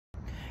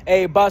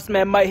Hey,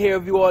 BossManMike here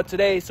with you all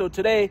today. So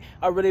today,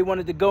 I really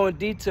wanted to go in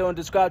detail and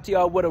describe to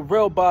y'all what a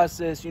real boss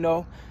is,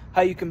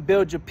 how you can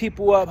build your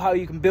people up, how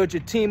you can build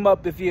your team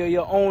up if you're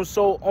your own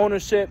sole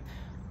ownership,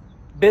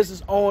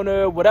 business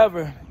owner,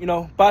 whatever,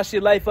 boss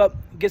your life up,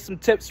 get some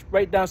tips,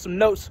 write down some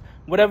notes,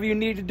 whatever you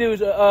need to do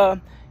to,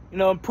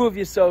 improve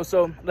yourself.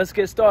 So let's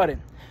get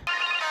started.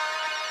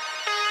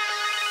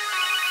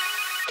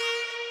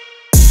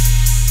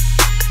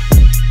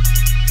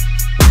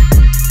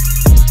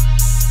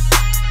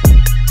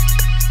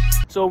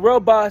 So a real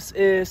boss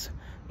is,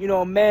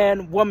 a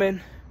man,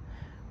 woman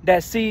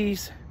that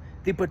sees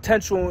the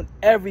potential in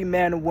every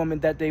man and woman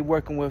that they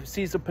working with,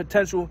 sees the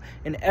potential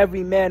in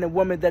every man and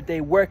woman that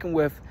they working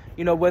with,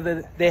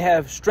 whether they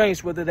have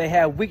strengths, whether they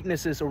have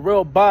weaknesses. A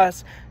real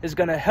boss is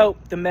going to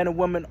help the men and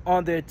women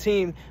on their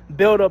team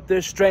build up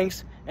their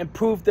strengths,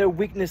 improve their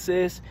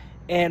weaknesses,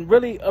 and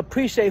really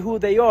appreciate who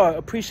they are,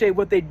 appreciate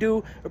what they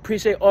do,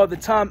 appreciate all the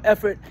time,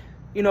 effort,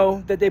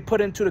 that they put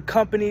into the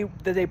company,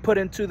 that they put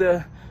into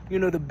the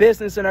the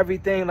business and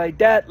everything like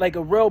that. Like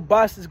a real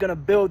boss is going to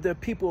build their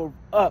people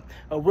up.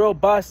 A real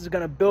boss is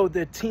going to build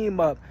their team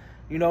up,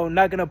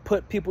 not going to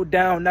put people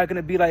down, not going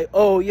to be like,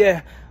 oh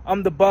yeah,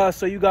 I'm the boss,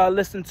 so you got to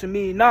listen to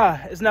me. Nah,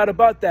 it's not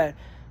about that.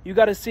 You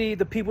got to see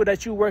the people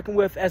that you're working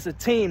with as a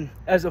team,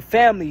 as a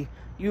family,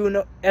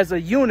 as a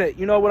unit.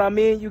 You know what I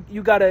mean?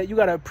 You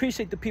gotta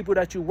appreciate the people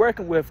that you're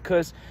working with,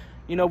 because,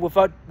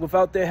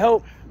 without their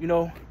help,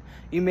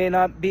 you may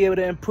not be able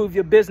to improve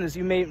your business.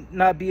 You may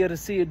not be able to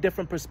see a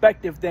different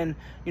perspective than,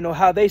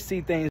 how they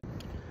see things.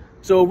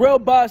 So a real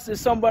boss is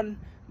someone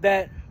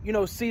that,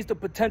 sees the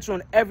potential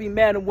in every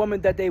man and woman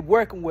that they're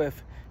working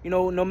with.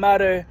 No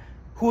matter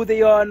who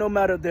they are, no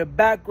matter their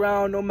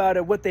background, no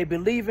matter what they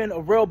believe in, a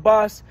real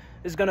boss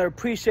is going to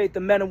appreciate the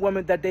men and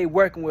women that they're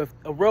working with.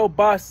 A real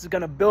boss is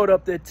going to build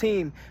up their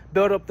team,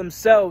 build up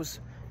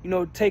themselves,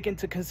 take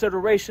into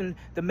consideration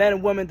the men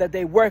and women that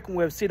they're working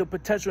with, see the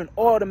potential in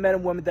all the men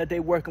and women that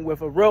they're working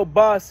with. A real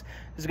boss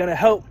is going to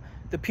help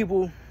the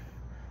people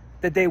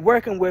that they're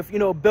working with,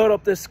 build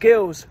up their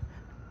skills,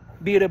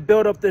 be it to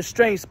build up their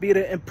strengths, be it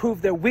to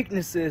improve their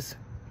weaknesses.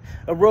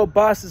 A real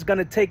boss is going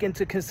to take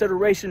into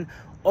consideration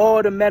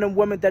all the men and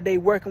women that they're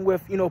working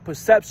with,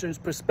 perceptions,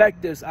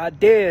 perspectives,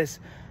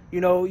 ideas.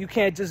 You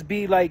can't just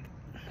be like,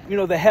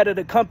 the head of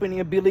the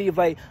company and believe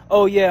like,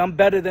 oh yeah, I'm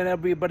better than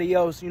everybody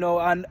else.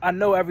 I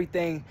know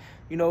everything.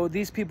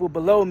 These people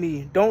below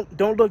me.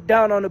 Don't look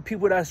down on the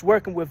people that's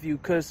working with you,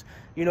 because,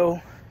 you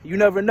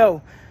never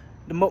know.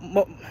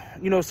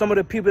 Some of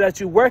the people that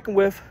you're working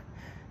with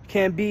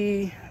can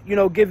be,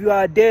 give you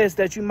ideas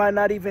that you might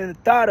not even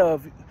thought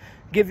of.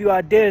 Give you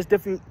ideas,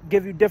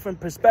 give you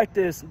different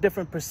perspectives,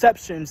 different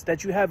perceptions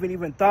that you haven't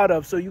even thought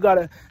of. So you got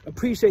to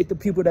appreciate the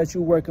people that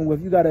you're working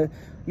with. You got to,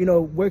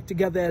 work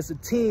together as a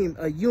team,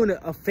 a unit,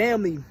 a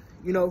family.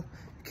 You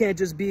can't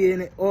just be in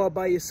it all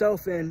by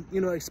yourself and,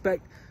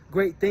 expect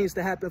great things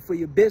to happen for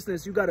your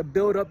business. You got to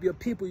build up your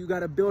people. You got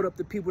to build up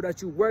the people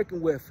that you're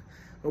working with.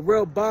 A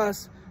real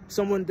boss,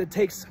 someone that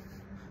takes,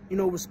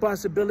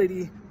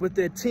 responsibility with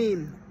their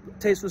team,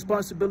 takes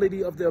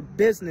responsibility of their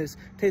business,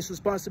 takes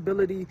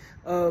responsibility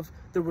of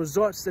the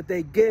results that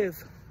they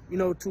give,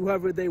 to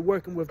whoever they're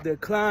working with, their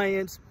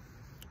clients,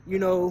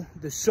 the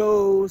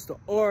shows, the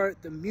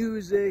art, the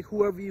music,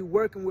 whoever you're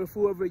working with,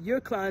 whoever your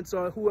clients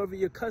are, whoever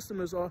your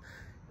customers are.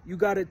 You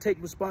got to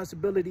take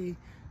responsibility,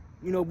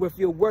 with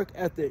your work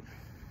ethic.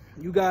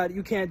 You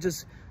can't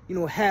just,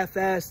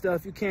 half-ass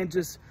stuff. You can't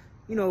just,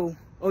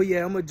 oh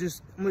yeah, I'm gonna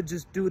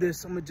just do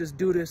this. I'm gonna just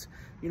do this,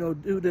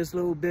 do this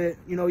little bit.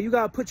 You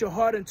gotta put your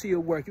heart into your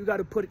work. You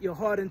gotta put your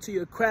heart into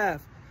your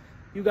craft.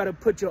 You gotta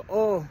put your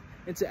all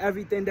into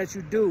everything that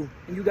you do,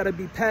 and you gotta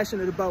be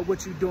passionate about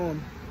what you're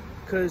doing,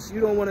 because you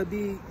don't want to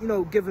be,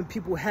 giving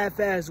people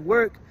half-ass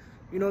work.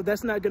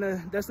 That's not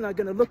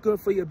gonna look good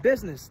for your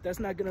business. That's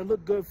not gonna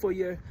look good for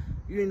your,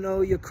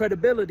 your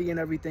credibility and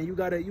everything. You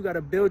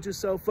gotta build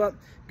yourself up.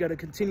 You gotta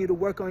continue to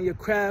work on your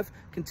craft,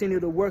 continue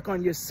to work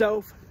on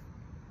yourself.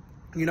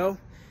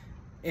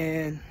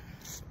 And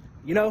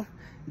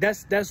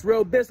that's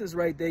real business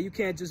right there. You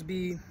can't just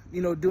be,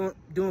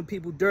 doing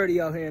people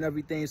dirty out here and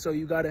everything. So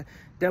you gotta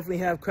definitely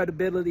have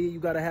credibility. You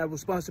gotta have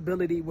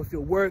responsibility with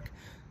your work.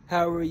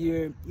 How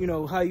you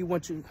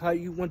want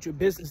your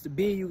business to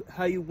be,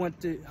 how you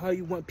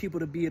want people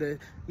to be to,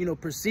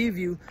 perceive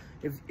you.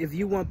 If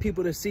you want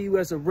people to see you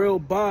as a real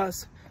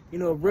boss,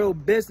 a real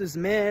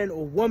businessman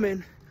or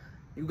woman,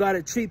 you got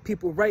to treat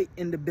people right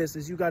in the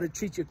business. You got to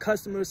treat your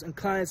customers and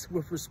clients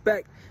with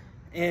respect.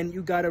 And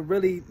you got to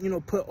really,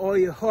 put all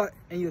your heart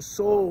and your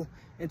soul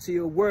into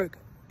your work,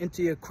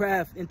 into your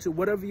craft, into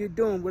whatever you're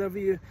doing, whatever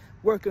you're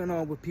working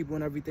on with people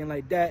and everything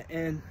like that.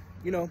 And,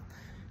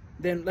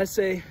 then let's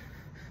say,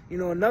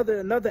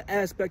 another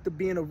aspect of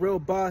being a real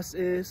boss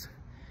is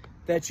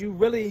that you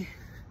really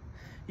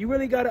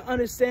got to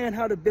understand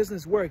how the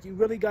business works. You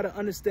really got to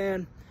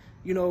understand,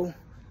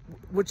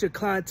 what your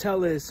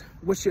clientele is,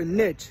 what's your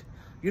niche.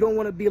 You don't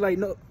want to be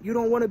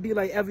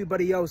like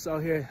everybody else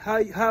out here.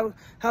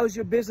 How's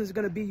your business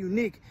going to be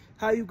unique?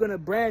 How are you going to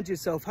brand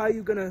yourself? How are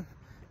you going to,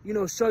 you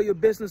know, show your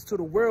business to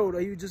the world?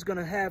 Are you just going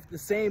to have the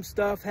same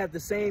stuff, have the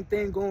same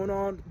thing going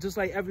on just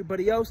like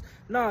everybody else?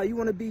 Nah, you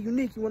want to be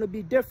unique. You want to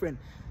be different.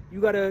 You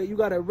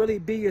gotta really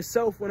be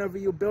yourself whenever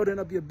you're building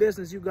up your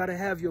business. You gotta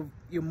have your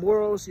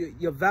morals,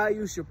 your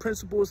values, your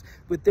principles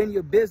within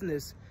your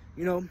business.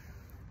 You know,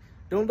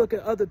 don't look at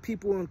other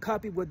people and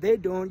copy what they're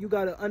doing. You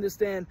gotta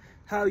understand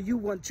how you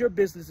want your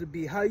business to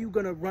be, how you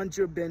gonna run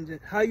your business,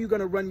 how you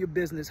gonna run your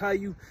business, how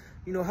you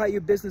know, how your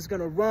business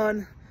gonna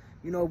run.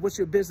 You know, what's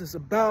your business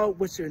about?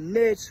 What's your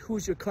niche?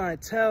 Who's your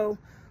clientele?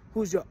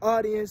 Who's your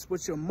audience?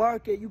 What's your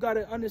market? You got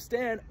to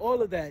understand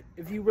all of that.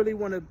 If you really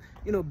want to,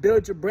 you know,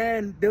 build your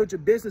brand, build your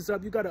business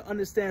up, you got to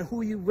understand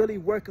who you really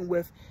working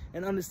with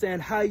and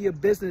understand how your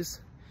business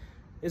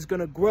is going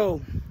to grow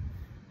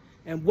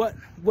and what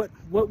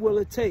will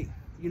it take?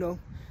 You know,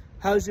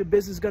 how's your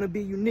business going to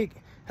be unique?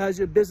 How's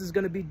your business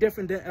going to be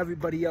different than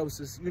everybody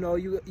else's? You know,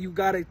 you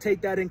got to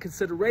take that in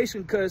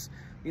consideration because,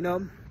 you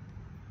know,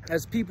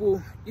 as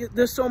people,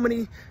 there's so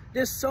many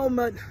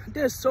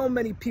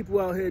people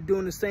out here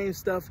doing the same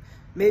stuff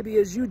maybe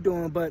as you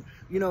doing, but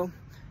you know,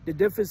 the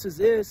difference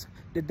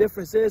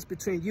is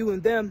between you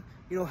and them.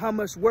 You know, how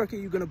much work are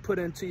you going to put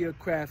into your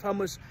craft? How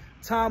much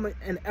time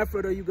and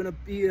effort are you going to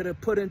be able to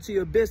put into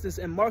your business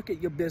and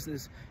market your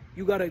business?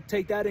 You got to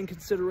take that in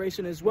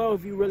consideration as well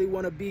if you really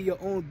want to be your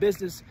own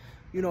business,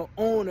 you know,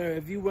 owner.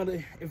 If you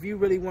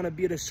really want to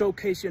be able to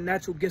showcase your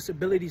natural gifts,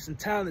 abilities, and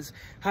talents,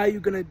 how are you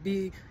going to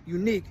be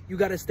unique? You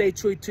got to stay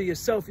true to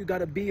yourself. You got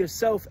to be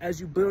yourself as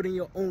you building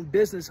your own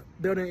business,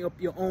 building up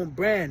your own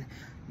brand.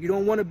 You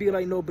don't want to be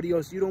like nobody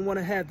else. You don't want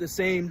to have the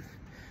same,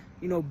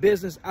 you know,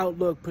 business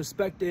outlook,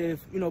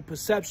 perspective, you know,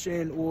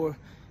 perception, or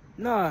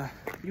nah.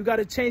 You got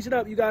to change it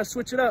up. You got to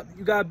switch it up.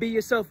 You got to be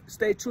yourself.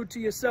 Stay true to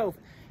yourself.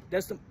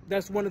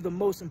 That's one of the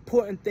most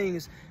important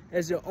things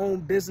as your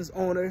own business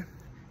owner.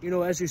 You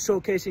know, as you're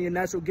showcasing your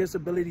natural gifts,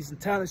 abilities, and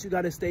talents, you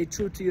got to stay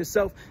true to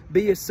yourself.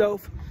 Be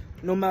yourself.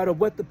 No matter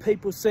what the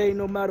people say,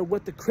 no matter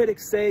what the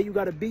critics say, you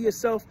got to be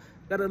yourself.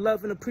 Got to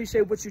love and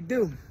appreciate what you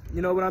do.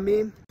 You know what I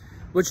mean?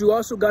 But you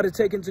also got to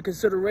take into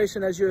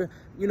consideration as you're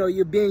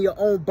being your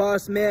own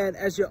boss man,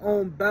 as your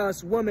own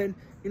boss woman,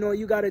 you know,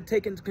 you got to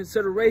take into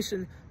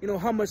consideration, you know,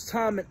 how much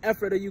time and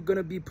effort are you going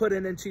to be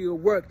putting into your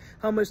work?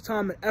 How much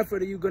time and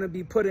effort are you going to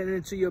be putting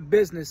into your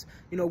business?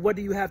 You know, what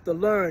do you have to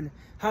learn?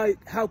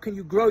 How can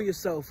you grow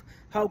yourself?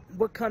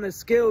 What kind of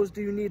skills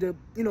do you need to,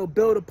 you know,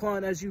 build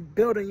upon as you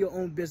building your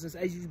own business,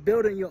 as you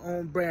building your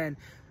own brand?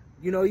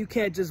 You know, you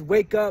can't just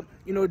wake up,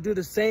 you know, do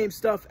the same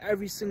stuff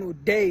every single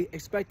day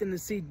expecting to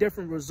see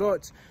different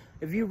results.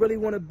 If you really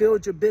want to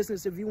build your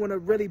business, if you want to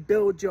really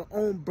build your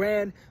own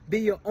brand, be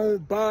your own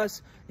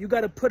boss, you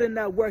got to put in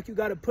that work. You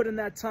got to put in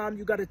that time.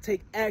 You got to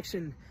take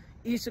action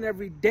each and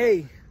every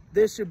day.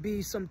 There should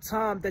be some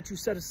time that you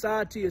set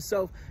aside to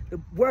yourself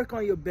to work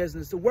on your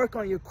business, to work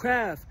on your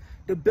craft,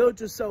 to build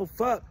yourself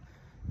up.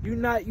 You're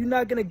not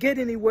going to get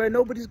anywhere.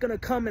 Nobody's going to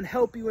come and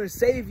help you and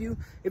save you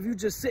if you're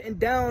just sitting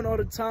down all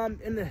the time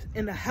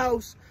in the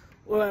house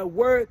or at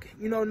work,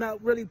 you know,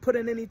 not really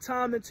putting any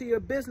time into your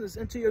business,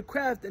 into your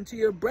craft, into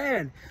your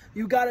brand.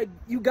 You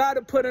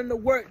gotta put in the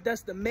work.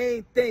 That's the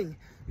main thing.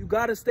 You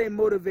gotta stay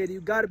motivated.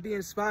 You gotta be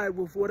inspired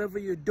with whatever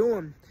you're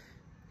doing.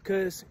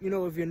 Because, you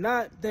know, if you're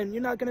not, then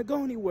you're not gonna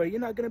go anywhere.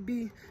 You're not gonna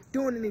be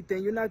doing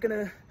anything. You're not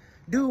gonna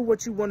do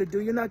what you want to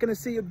do. You're not gonna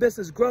see your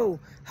business grow.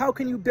 How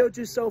can you build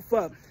yourself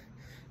up?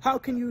 How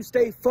can you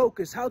stay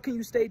focused? How can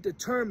you stay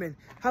determined?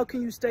 How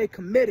can you stay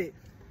committed?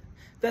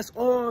 That's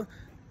all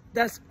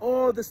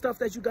the stuff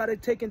that you got to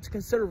take into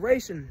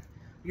consideration.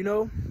 You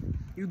know,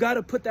 you got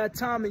to put that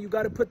time and you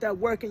got to put that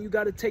work and you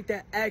got to take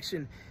that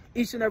action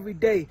each and every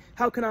day.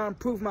 How can I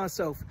improve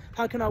myself?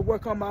 How can I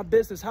work on my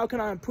business? How can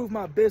I improve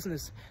my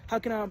business? How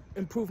can I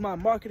improve my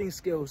marketing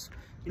skills?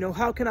 You know,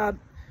 how can I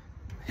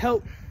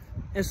help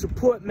and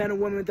support men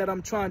and women that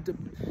I'm trying to,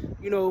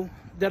 you know,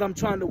 that I'm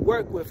trying to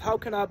work with? How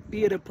can I be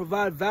able to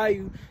provide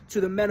value to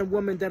the men and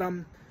women that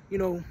I'm, you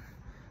know,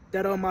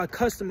 that are my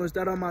customers,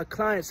 that are my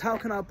clients? How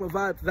can I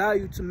provide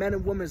value to men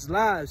and women's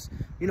lives?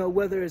 You know,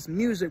 whether it's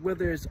music,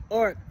 whether it's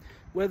art,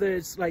 whether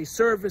it's like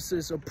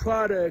services or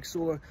products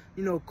or,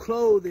 you know,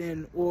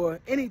 clothing or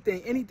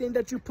anything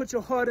that you put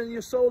your heart and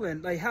your soul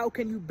in. Like, how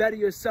can you better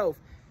yourself?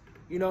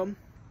 You know,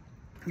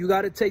 you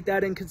got to take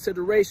that in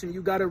consideration.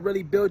 You got to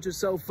really build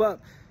yourself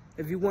up.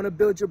 If you want to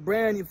build your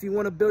brand, if you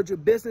want to build your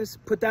business,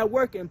 put that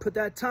work in, put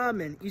that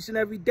time in each and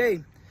every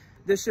day.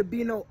 There should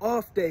be no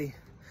off day.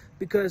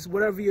 Because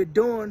whatever you're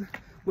doing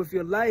with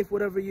your life,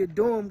 whatever you're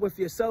doing with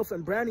yourself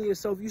and branding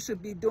yourself, you should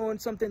be doing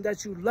something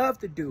that you love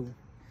to do.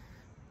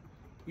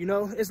 You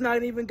know, it's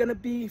not even going to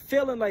be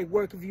feeling like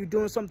work if you're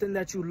doing something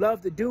that you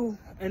love to do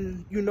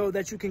and you know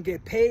that you can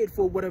get paid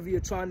for whatever you're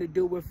trying to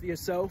do with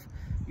yourself.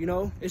 You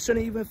know, it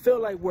shouldn't even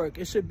feel like work.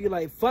 It should be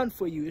like fun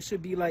for you. It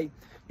should be like,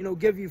 you know,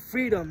 give you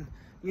freedom,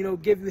 you know,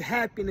 give you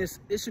happiness.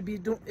 It should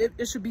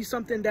be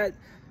something that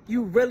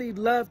you really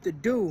love to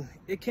do.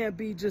 It can't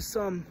be just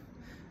some,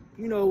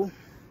 you know,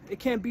 it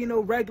can't be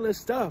no regular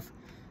stuff.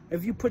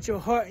 If you put your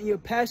heart and your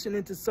passion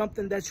into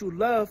something that you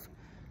love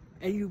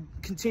and you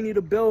continue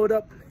to build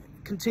up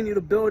continue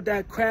to build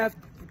that craft,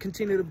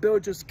 continue to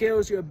build your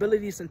skills, your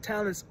abilities and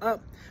talents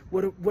up,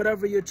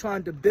 whatever you're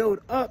trying to build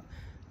up,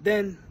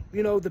 then,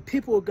 you know, the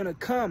people are going to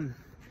come.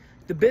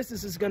 The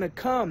business is going to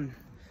come.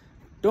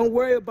 Don't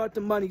worry about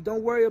the money.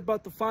 Don't worry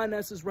about the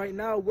finances right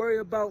now. Worry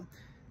about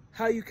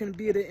how you can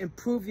be able to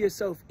improve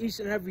yourself each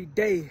and every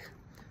day.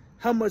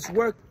 How much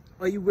work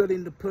are you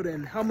willing to put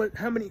in? How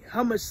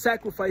much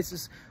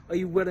sacrifices are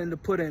you willing to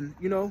put in?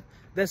 You know,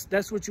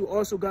 that's what you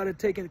also got to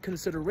take into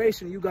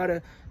consideration. You got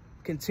to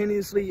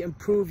continuously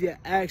improve your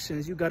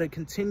actions. You got to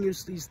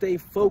continuously stay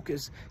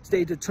focused,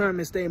 stay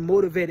determined, stay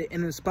motivated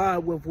and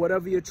inspired with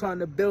whatever you're trying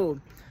to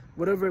build,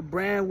 whatever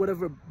brand,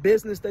 whatever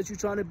business that you're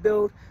trying to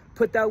build.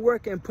 Put that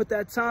work in, put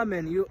that time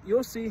in.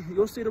 You'll see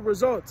the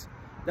results.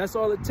 That's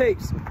all it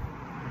takes.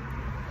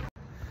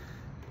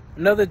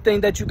 Another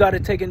thing that you got to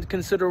take into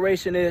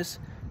consideration is,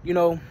 you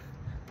know,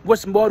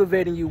 what's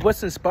motivating you?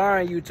 What's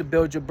inspiring you to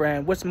build your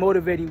brand? What's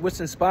motivating you? What's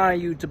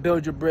inspiring you to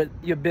build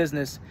your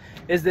business?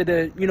 Is it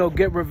to, you know,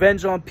 get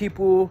revenge on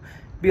people?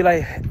 Be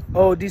like,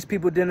 oh, these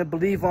people didn't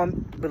believe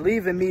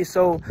in me,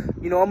 so,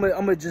 you know, I'm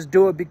gonna just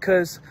do it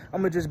because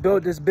I'm gonna just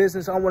build this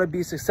business. I want to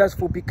be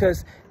successful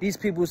because these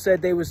people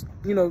said they was,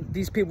 you know,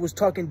 these people was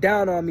talking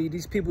down on me.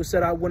 These people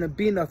said I wouldn't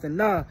be nothing.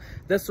 Nah,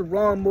 that's the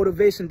wrong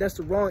motivation. That's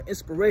the wrong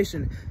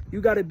inspiration.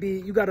 You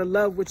gotta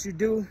love what you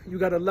do. You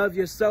gotta love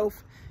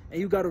yourself. And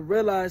you got to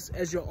realize,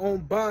 as your own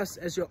boss,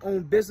 as your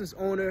own business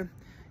owner,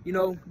 you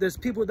know, there's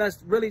people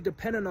that's really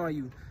dependent on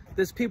you.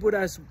 There's people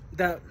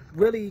that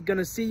really going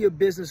to see your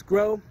business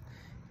grow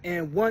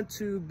and want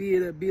to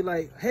be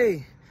like,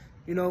 hey,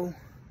 you know,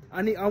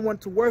 I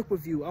want to work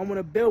with you. I want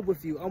to build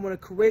with you. I want to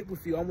create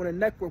with you. I want to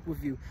network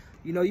with you.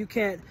 You know, you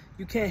can't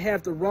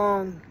have the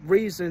wrong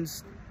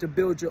reasons to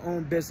build your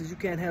own business. You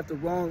can't have the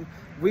wrong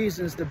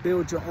reasons to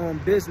build your own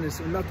business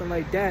or nothing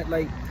like that.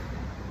 Like,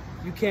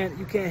 you can't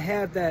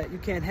have that. You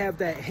can't have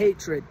that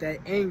hatred,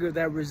 that anger,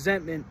 that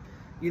resentment,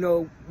 you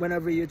know,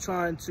 whenever you're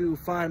trying to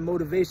find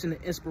motivation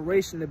and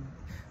inspiration to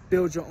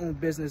build your own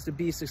business, to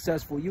be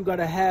successful. You got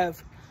to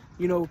have,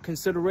 you know,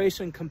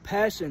 consideration,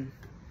 compassion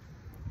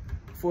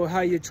for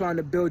how you're trying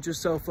to build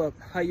yourself up,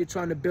 how you're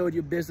trying to build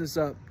your business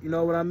up. You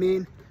know what I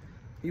mean?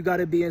 You got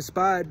to be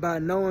inspired by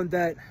knowing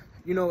that,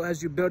 you know,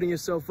 as you're building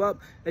yourself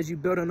up, as you're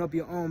building up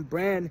your own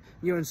brand,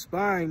 you're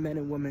inspiring men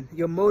and women.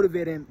 You're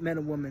motivating men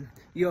and women.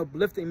 You're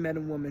uplifting men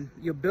and women.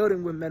 You're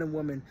building with men and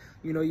women.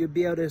 You know, you'll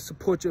be able to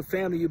support your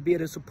family. You'll be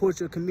able to support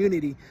your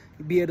community.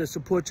 You'll be able to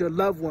support your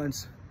loved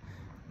ones.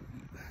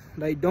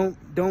 Like, don't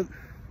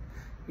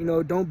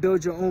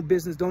build your own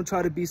business. Don't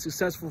try to be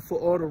successful for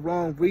all the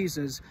wrong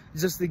reasons,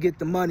 just to get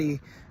the money,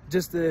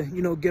 just to,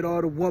 you know, get all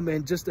the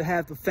women, just to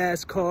have the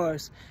fast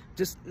cars.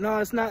 No,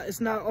 it's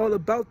not all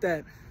about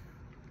that.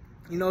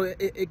 You know,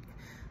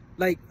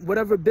 like,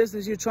 whatever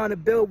business you're trying to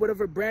build,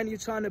 whatever brand you're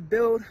trying to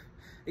build,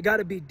 it got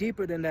to be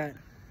deeper than that.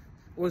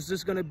 Or it's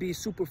just going to be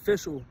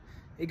superficial.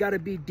 It got to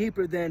be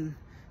deeper than,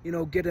 you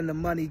know, getting the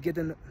money,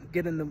 getting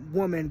the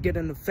woman,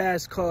 getting the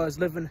fast cars,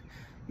 living,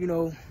 you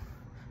know.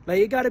 Like,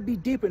 it got to be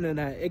deeper than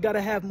that. It got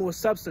to have more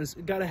substance.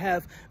 It got to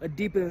have a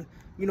deeper,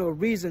 you know,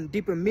 reason,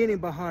 deeper meaning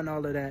behind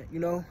all of that, you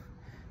know.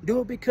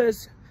 Do it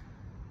because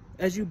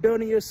as you're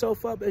building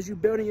yourself up, as you're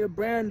building your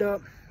brand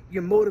up,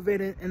 you're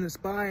motivating and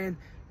inspiring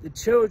the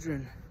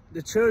children.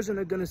 The children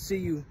are going to see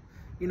you,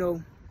 you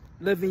know,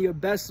 living your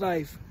best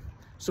life,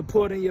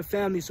 supporting your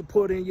family,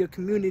 supporting your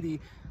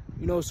community,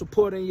 you know,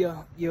 supporting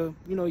your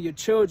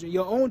children,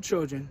 your own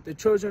children. The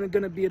children are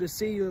going to be able to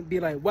see you and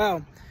be like,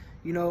 wow,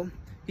 you know,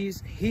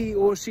 he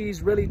or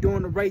she's really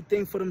doing the right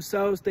thing for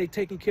themselves. They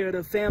taking care of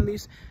their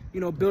families,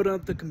 you know, building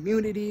up the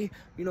community,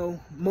 you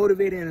know,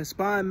 motivating and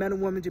inspiring men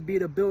and women to be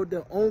able to build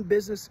their own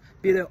business,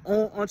 be their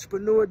own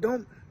entrepreneur.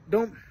 Don't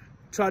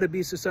try to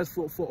be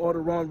successful for all the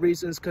wrong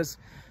reasons, because,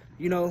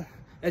 you know,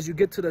 as you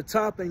get to the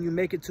top and you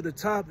make it to the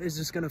top, it's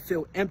just going to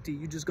feel empty.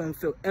 You're just going to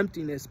feel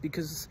emptiness,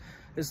 because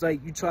it's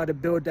like you try to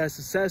build that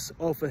success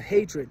off of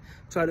hatred,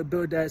 try to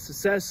build that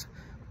success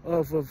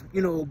off of,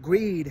 you know,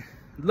 greed,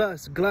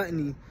 lust,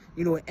 gluttony,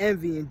 you know,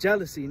 envy and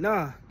jealousy.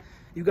 Nah,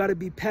 you got to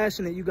be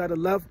passionate. You got to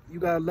love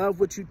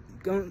what you're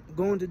going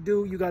to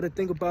do. You got to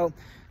think about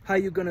how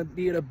you're going to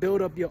be able to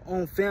build up your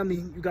own family.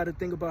 You got to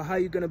think about how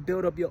you're going to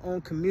build up your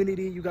own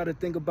community. You got to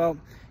think about,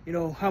 you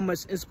know, how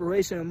much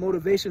inspiration and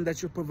motivation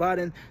that you're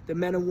providing the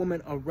men and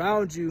women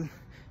around you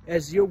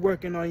as you're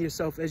working on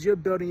yourself, as you're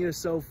building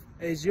yourself,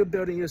 as you're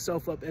building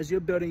yourself up, as you're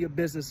building your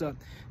business up.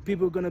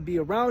 People are going to be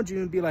around you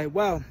and be like,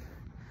 wow,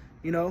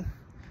 you know,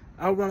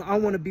 I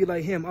want to be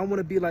like him. I want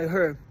to be like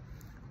her.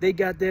 They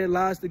got their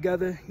lives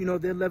together. You know,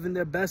 they're living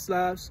their best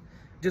lives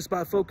just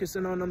by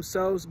focusing on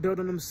themselves,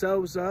 building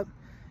themselves up.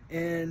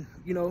 And,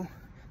 you know,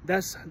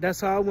 that's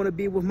how I want to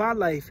be with my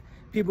life.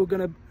 People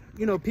gonna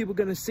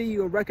see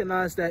you and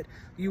recognize that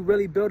you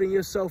really building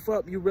yourself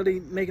up. You really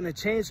making a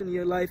change in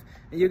your life,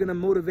 and you're gonna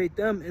motivate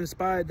them,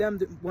 inspire them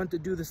to want to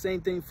do the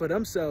same thing for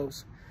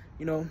themselves.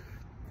 You know,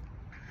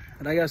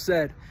 like I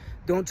said,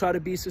 don't try to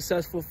be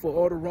successful for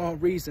all the wrong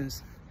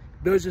reasons.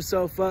 Build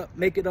yourself up,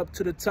 make it up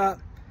to the top,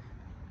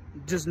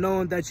 Just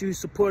knowing that you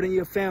supporting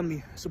your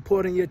family,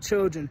 supporting your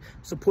children,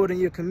 supporting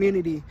your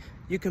community,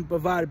 you can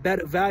provide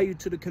better value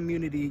to the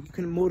community. You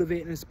can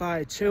motivate and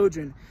inspire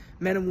children,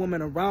 men and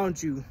women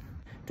around you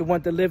to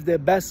want to live their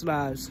best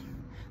lives.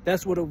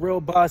 That's what a real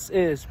boss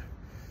is.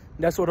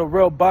 That's what a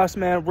real boss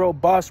man, real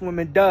boss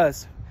woman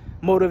does.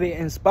 Motivate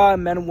and inspire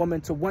men and women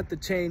to want to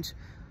change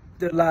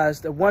their lives,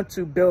 that want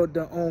to build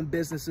their own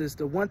businesses,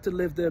 that want to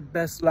live their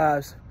best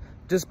lives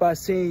just by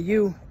seeing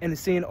you and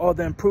seeing all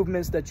the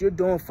improvements that you're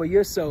doing for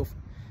yourself.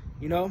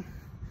 You know,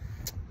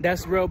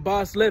 that's real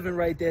boss living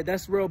right there.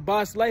 That's real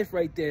boss life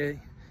right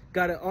there.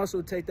 Got to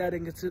also take that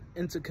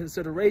into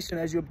consideration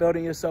as you're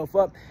building yourself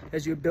up,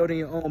 as you're building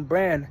your own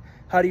brand.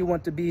 How do you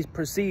want to be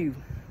perceived?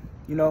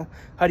 You know,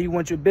 how do you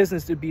want your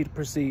business to be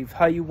perceived?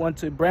 How you want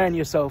to brand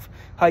yourself?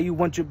 How you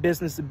want your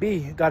business to be?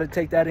 You got to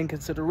take that in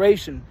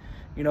consideration.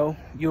 You know,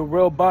 you're a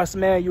real boss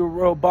man, you're a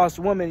real boss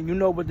woman. You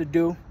know what to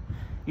do.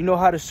 You know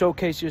how to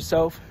showcase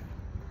yourself.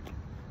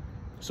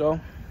 So,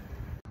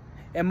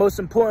 and most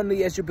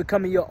importantly, as you're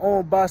becoming your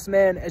own boss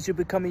man, as you're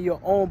becoming your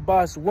own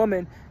boss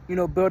woman, you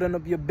know, building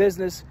up your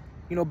business,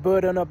 you know,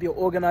 building up your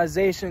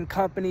organization,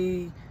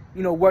 company,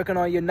 you know, working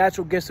on your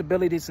natural gifts,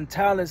 abilities, and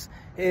talents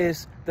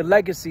is the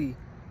legacy.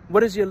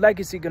 What is your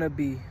legacy going to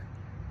be?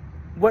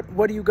 What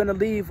are you going to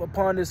leave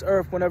upon this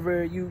earth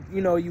whenever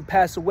you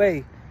pass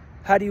away?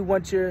 How do you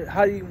want your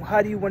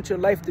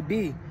life to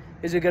be?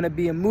 Is it going to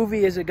be a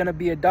movie? Is it going to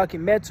be a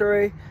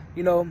documentary?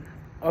 You know,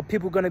 are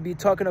people going to be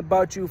talking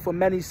about you for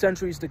many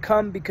centuries to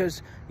come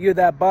because you're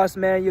that boss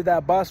man, you're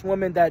that boss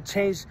woman that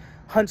changed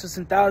hundreds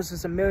and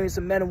thousands and millions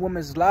of men and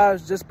women's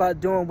lives just by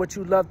doing what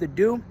you love to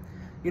do?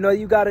 You know,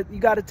 you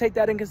gotta take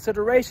that in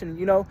consideration.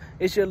 You know,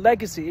 it's your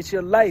legacy, it's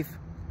your life.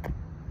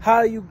 How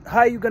are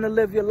you gonna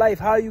live your life?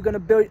 How are you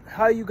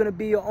gonna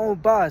be your own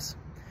boss?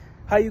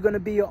 How are you gonna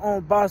be your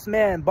own boss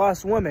man,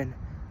 boss woman?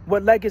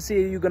 What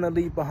legacy are you gonna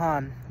leave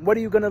behind? What are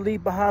you gonna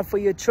leave behind for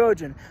your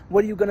children?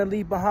 What are you gonna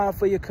leave behind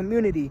for your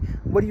community?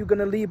 What are you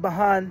gonna leave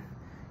behind,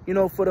 you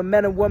know, for the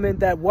men and women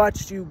that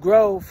watched you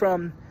grow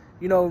from,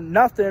 you know,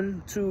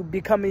 nothing to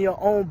becoming your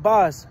own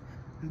boss,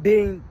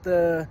 being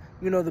the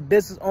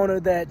business owner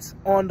that's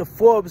on the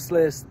Forbes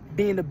list,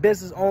 being the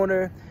business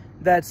owner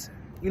that's,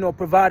 you know,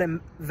 providing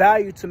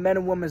value to men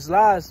and women's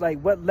lives? Like,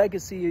 what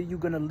legacy are you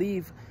going to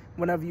leave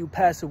whenever you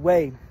pass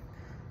away?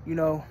 You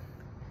know,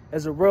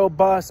 as a real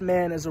boss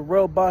man, as a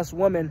real boss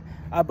woman,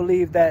 I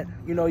believe that,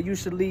 you know, you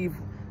should leave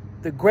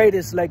the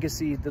greatest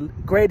legacy, the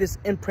greatest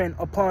imprint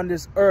upon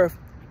this earth,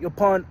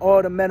 upon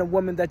all the men and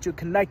women that you're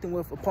connecting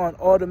with, upon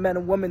all the men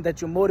and women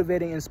that you're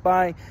motivating,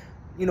 inspiring,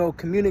 you know,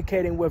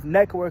 communicating with,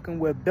 networking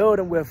with,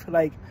 building with.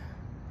 Like,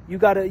 you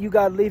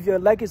gotta leave your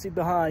legacy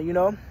behind. You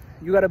know,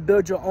 you gotta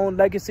build your own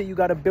legacy. You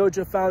gotta build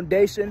your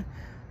foundation.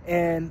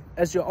 And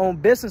as your own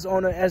business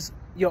owner, as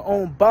your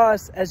own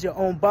boss, as your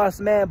own boss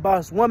man,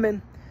 boss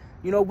woman,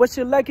 you know, what's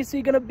your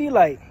legacy gonna be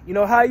like? You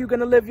know, how are you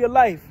gonna live your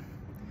life?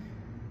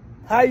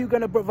 How are you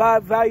gonna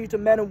provide value to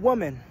men and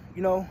women?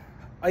 You know,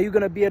 are you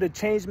gonna be able to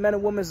change men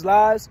and women's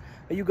lives?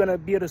 Are you gonna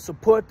be able to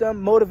support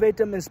them, motivate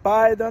them,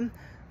 inspire them?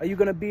 Are you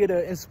going to be able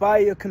to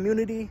inspire your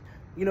community,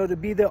 you know, to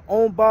be their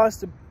own boss,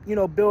 to, you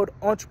know, build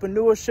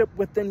entrepreneurship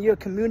within your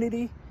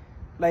community?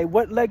 Like,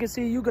 what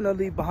legacy are you going to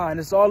leave behind?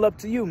 It's all up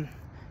to you.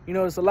 You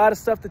know, there's a lot of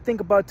stuff to think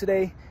about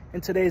today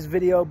in today's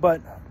video, but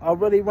I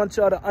really want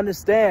y'all to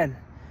understand,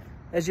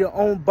 as your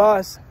own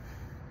boss,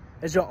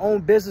 as your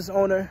own business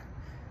owner,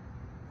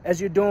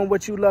 as you're doing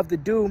what you love to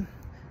do,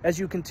 as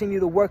you continue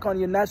to work on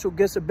your natural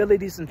gifts,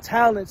 abilities, and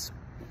talents,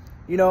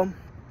 you know,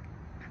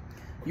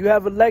 you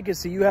have a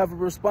legacy, you have a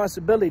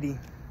responsibility.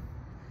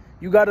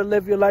 You got to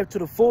live your life to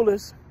the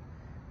fullest,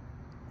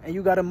 and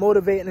you got to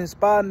motivate and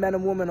inspire men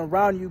and women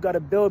around you. You got to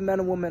build men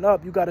and women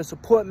up. You got to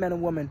support men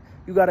and women.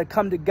 You got to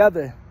come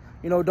together.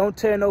 You know, don't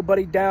tear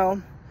nobody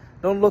down.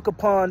 Don't look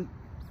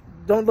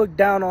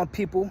down on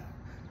people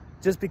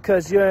just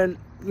because you're in,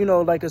 you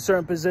know, like a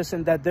certain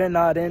position that they're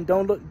not in.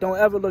 Don't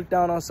ever look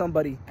down on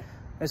somebody.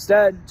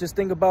 Instead, just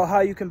think about how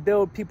you can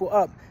build people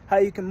up, how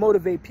you can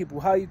motivate people,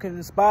 how you can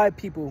inspire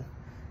people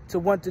to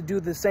want to do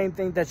the same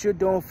thing that you're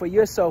doing for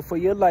yourself, for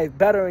your life,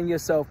 bettering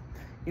yourself,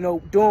 you know,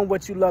 doing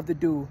what you love to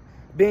do,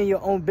 being your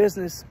own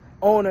business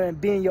owner and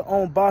being your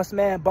own boss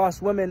man,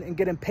 boss woman, and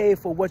getting paid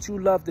for what you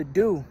love to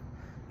do.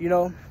 You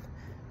know,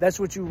 that's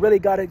what you really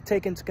got to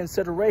take into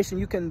consideration.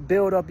 You can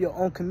build up your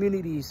own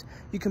communities.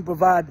 You can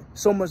provide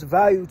so much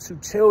value to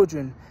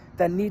children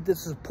that need the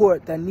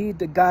support, that need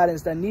the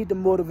guidance, that need the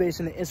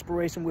motivation and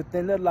inspiration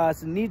within their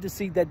lives, and need to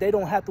see that they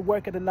don't have to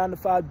work at a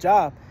 9-to-5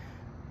 job.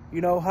 You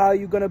know, how are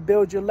you going to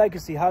build your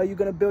legacy? How are you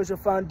going to build your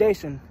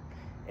foundation?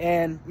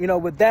 And, you know,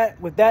 with that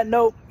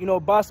note, you know,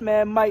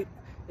 BossManMike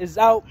is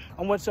out.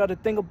 I want y'all to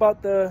think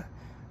about the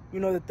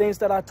things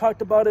that I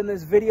talked about in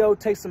this video.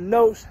 Take some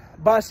notes,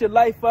 boss your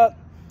life up,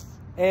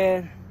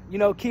 and, you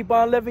know, keep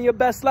on living your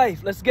best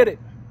life. Let's get it.